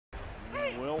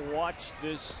We'll watch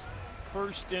this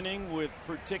first inning with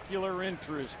particular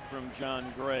interest from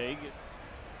Jon Gray.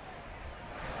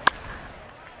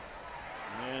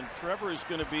 And Trevor is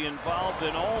going to be involved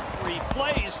in all three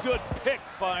plays. Good pick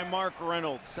by Mark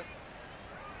Reynolds.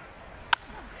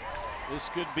 This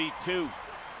could be two.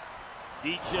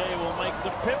 DJ will make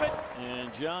the pivot,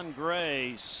 and Jon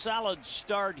Gray, solid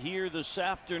start here this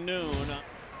afternoon.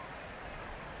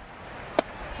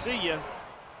 See ya.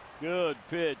 Good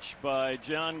pitch by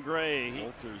Jon Gray.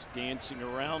 Walter's dancing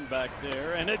around back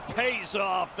there, and it pays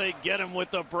off. They get him with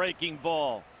the breaking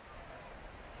ball.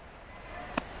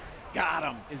 Got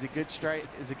him. Is a good strike.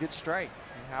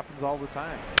 It happens all the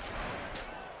time.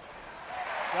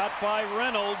 Got by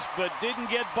Reynolds, but didn't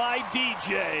get by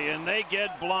DJ, and they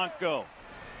get Blanco.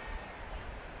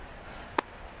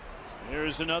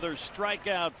 There's another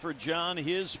strikeout for Jon,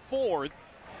 his fourth.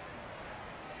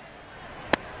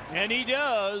 And he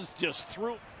does, just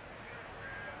through.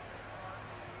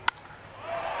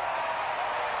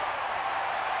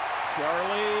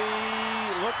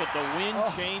 Charlie, look at the wind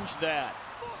change that.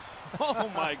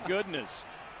 Oh my goodness.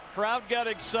 Crowd got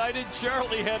excited.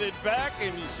 Charlie headed back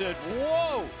and he said,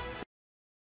 whoa.